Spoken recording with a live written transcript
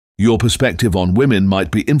Your perspective on women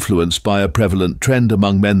might be influenced by a prevalent trend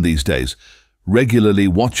among men these days. Regularly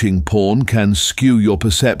watching porn can skew your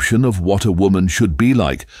perception of what a woman should be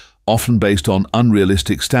like, often based on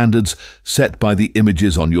unrealistic standards set by the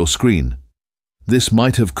images on your screen. This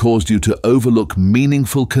might have caused you to overlook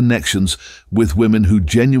meaningful connections with women who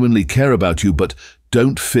genuinely care about you but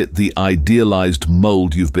don't fit the idealized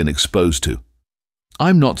mold you've been exposed to.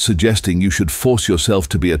 I'm not suggesting you should force yourself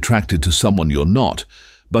to be attracted to someone you're not,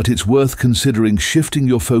 but it's worth considering shifting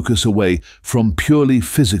your focus away from purely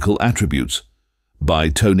physical attributes. By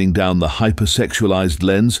toning down the hypersexualized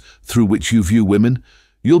lens through which you view women,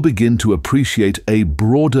 you'll begin to appreciate a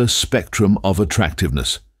broader spectrum of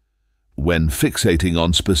attractiveness. When fixating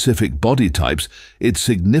on specific body types, it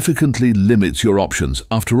significantly limits your options.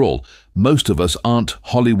 After all, most of us aren't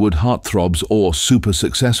Hollywood heartthrobs or super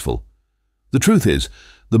successful. The truth is,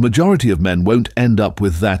 the majority of men won't end up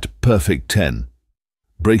with that perfect 10.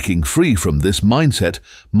 Breaking free from this mindset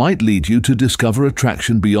might lead you to discover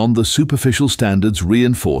attraction beyond the superficial standards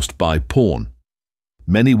reinforced by porn.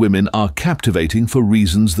 Many women are captivating for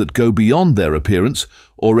reasons that go beyond their appearance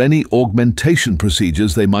or any augmentation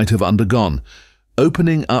procedures they might have undergone.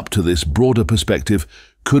 Opening up to this broader perspective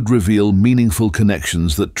could reveal meaningful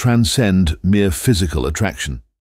connections that transcend mere physical attraction.